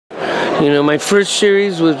You know, my first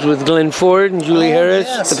series was with Glenn Ford and Julie Harris,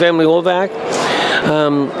 yes. The Family Holback.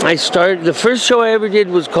 The first show I ever did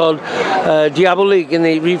was called Diabolique, and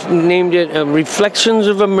they named it Reflections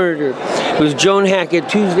of a Murder. It was Joan Hackett,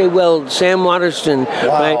 Tuesday Weld, Sam Waterston,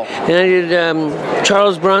 right? And I did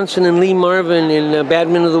Charles Bronson and Lee Marvin in Bad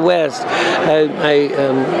Men of the West. I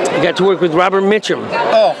got to work with Robert Mitchum.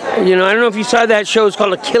 Oh. You know, I don't know if you saw that show. It's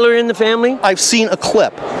called A Killer in the Family. I've seen a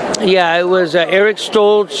clip. Yeah, it was Eric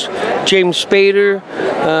Stoltz, James Spader,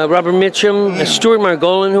 Robert Mitchum, Stuart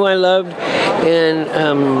Margolin, who I loved. And,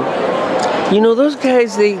 you know, those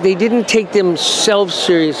guys, they didn't take themselves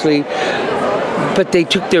seriously, but they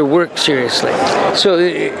took their work seriously. So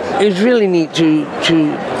it was really neat to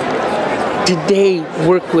today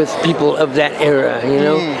work with people of that era, you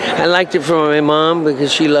know. I liked it from my mom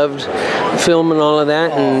because she loved film and all of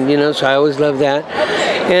that, and, you know, so I always loved that.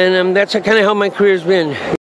 And that's kind of how my career's been.